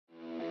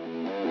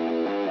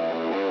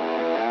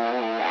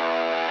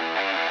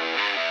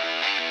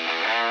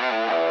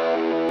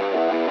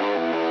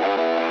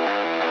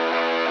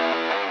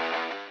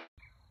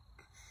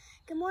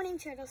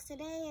Turtles.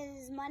 Today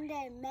is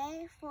Monday,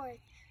 May 4th,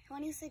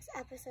 26th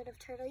episode of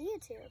Turtle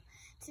YouTube.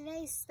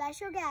 Today's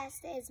special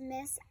guest is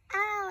Miss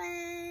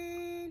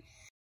Allen.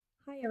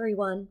 Hi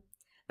everyone.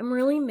 I'm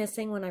really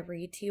missing when I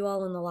read to you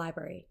all in the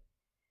library.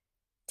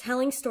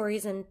 Telling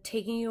stories and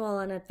taking you all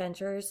on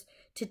adventures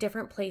to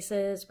different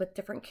places with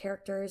different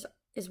characters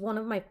is one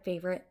of my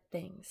favorite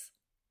things.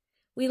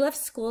 We left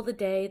school the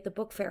day the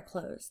book fair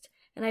closed,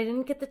 and I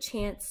didn't get the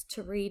chance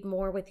to read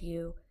more with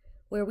you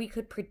where we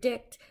could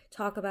predict,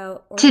 talk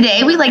about...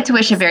 Today, we'd like to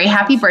wish a very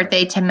happy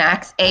birthday to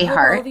Max A.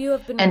 Hart,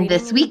 and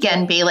this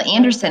weekend, Bayla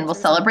Anderson will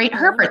celebrate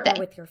her birthday.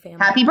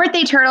 Happy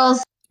birthday,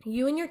 Turtles!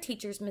 You and your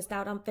teachers missed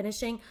out on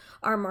finishing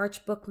our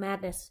March Book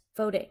Madness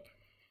voting.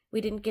 We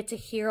didn't get to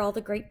hear all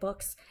the great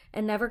books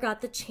and never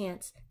got the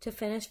chance to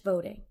finish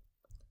voting.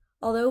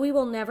 Although we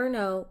will never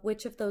know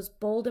which of those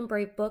bold and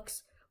brave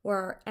books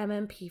were our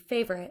MMP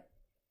favorite,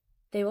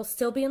 they will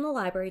still be in the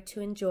library to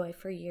enjoy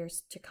for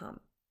years to come.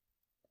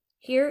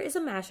 Here is a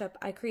mashup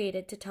I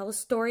created to tell a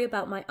story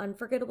about my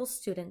unforgettable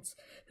students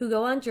who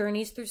go on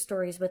journeys through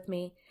stories with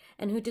me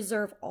and who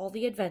deserve all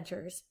the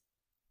adventures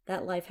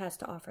that life has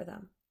to offer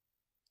them.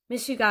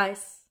 Miss you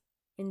guys.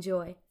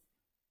 Enjoy.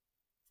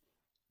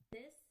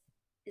 This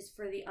is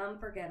for the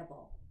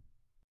unforgettable.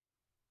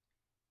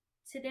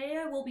 Today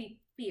I will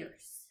be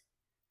fierce.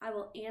 I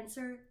will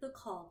answer the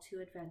call to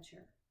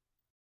adventure.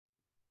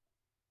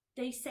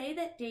 They say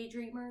that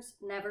daydreamers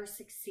never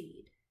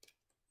succeed.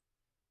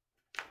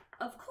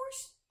 Of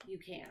course you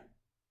can.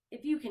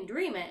 If you can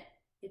dream it,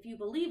 if you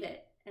believe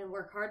it, and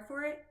work hard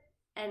for it,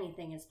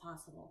 anything is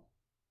possible.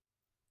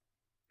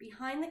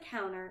 Behind the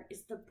counter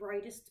is the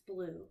brightest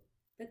blue,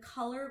 the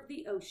color of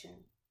the ocean,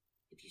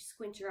 if you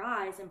squint your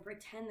eyes and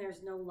pretend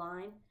there's no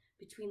line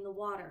between the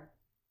water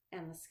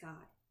and the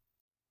sky.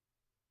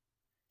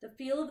 The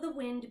feel of the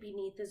wind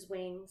beneath his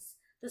wings,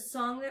 the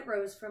song that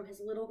rose from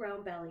his little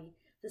round belly,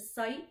 the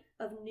sight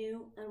of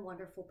new and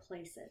wonderful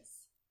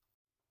places.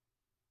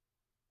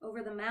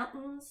 Over the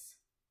mountains,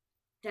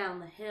 down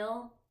the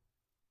hill.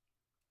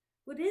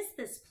 What is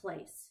this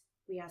place?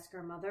 We ask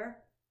our mother.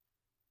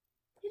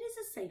 It is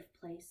a safe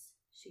place,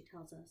 she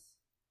tells us.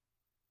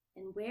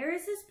 And where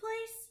is this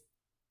place?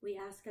 We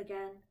ask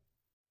again.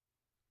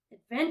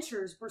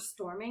 Adventures were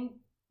storming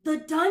the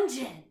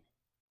dungeon.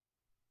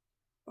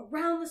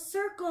 Around the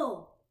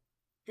circle.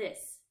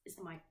 This is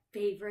my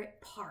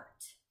favorite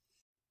part.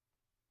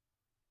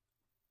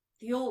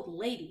 The old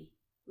lady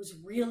was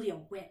really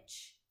a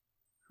witch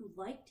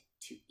who liked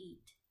to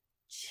eat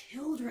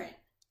children.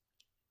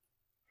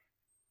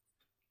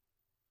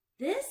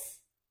 This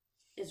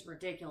is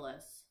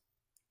ridiculous.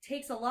 It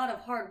takes a lot of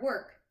hard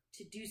work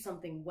to do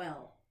something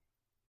well.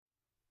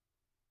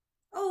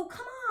 Oh,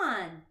 come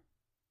on!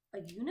 A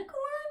unicorn?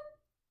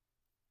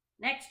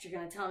 Next, you're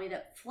going to tell me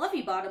that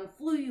Fluffy Bottom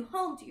flew you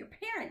home to your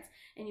parents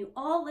and you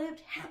all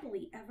lived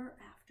happily ever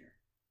after.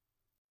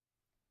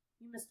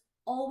 You must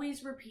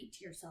always repeat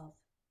to yourself,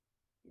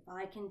 if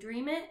I can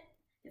dream it,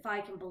 if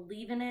I can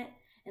believe in it,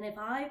 and if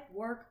I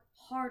work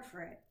hard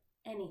for it,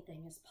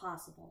 anything is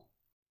possible.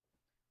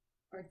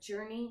 Our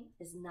journey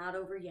is not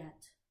over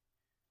yet,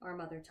 our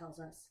mother tells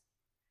us.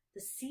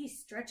 The sea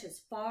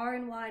stretches far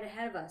and wide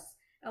ahead of us,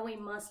 and we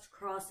must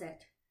cross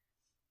it.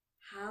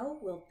 How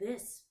will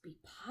this be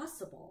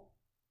possible?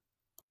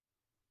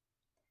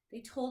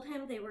 They told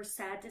him they were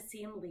sad to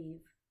see him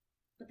leave,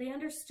 but they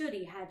understood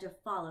he had to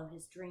follow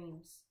his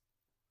dreams.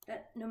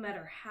 That no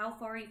matter how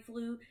far he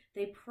flew,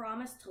 they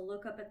promised to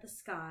look up at the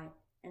sky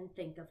and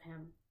think of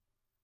him.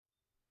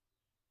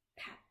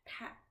 Pat,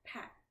 pat,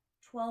 pat.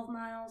 12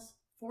 miles,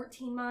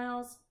 14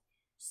 miles.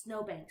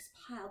 Snowbanks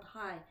piled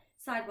high,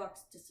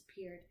 sidewalks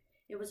disappeared.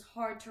 It was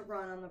hard to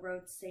run on the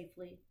road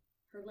safely.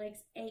 Her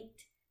legs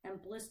ached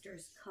and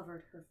blisters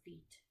covered her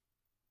feet.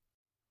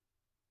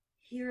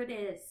 Here it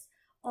is,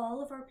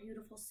 all of our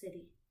beautiful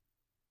city.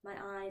 My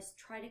eyes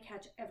try to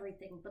catch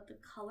everything, but the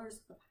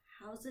colors of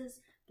houses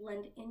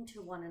blend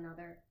into one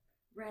another.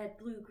 Red,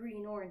 blue,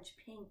 green, orange,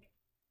 pink.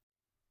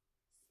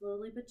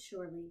 Slowly but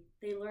surely,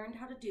 they learned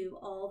how to do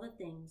all the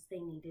things they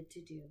needed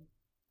to do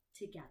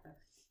together.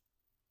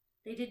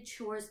 They did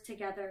chores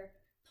together,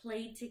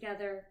 played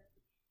together,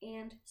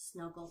 and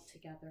snuggled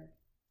together.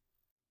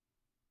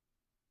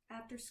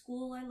 After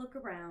school, I look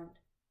around.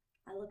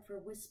 I look for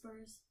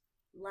whispers,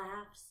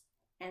 laughs,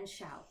 and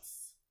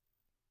shouts.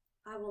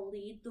 I will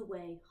lead the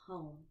way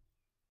home.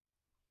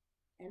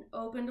 An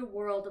opened a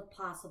world of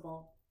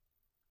possible.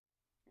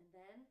 And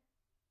then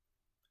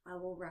I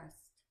will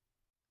rest.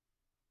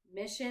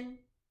 Mission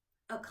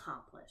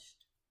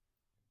accomplished.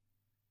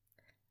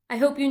 I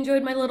hope you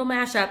enjoyed my little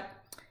mashup.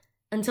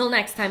 Until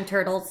next time,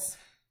 Turtles.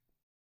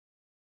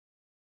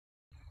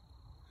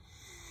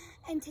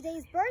 And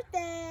today's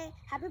birthday,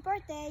 happy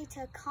birthday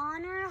to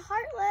Connor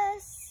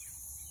Heartless.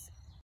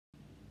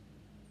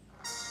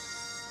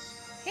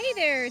 Hey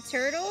there,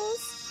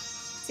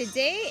 Turtles.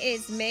 Today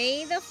is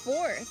May the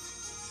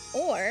 4th,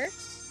 or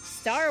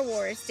Star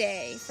Wars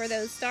Day for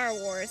those Star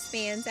Wars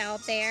fans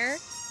out there.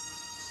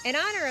 In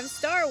honor of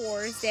Star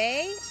Wars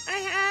Day, I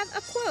have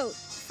a quote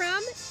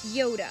from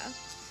Yoda.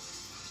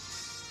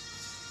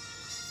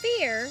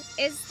 Fear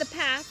is the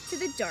path to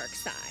the dark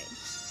side.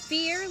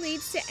 Fear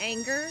leads to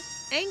anger,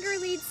 anger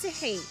leads to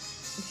hate,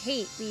 and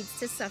hate leads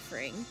to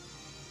suffering.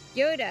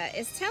 Yoda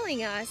is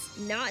telling us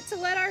not to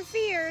let our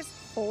fears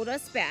hold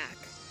us back.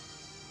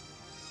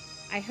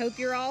 I hope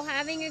you're all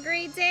having a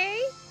great day,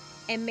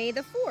 and may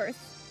the 4th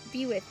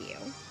be with you.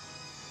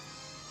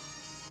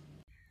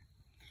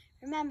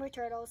 Remember,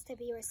 turtles, to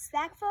be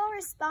respectful,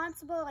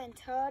 responsible, and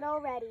turtle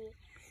ready.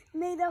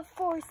 May the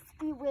 4th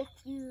be with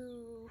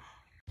you.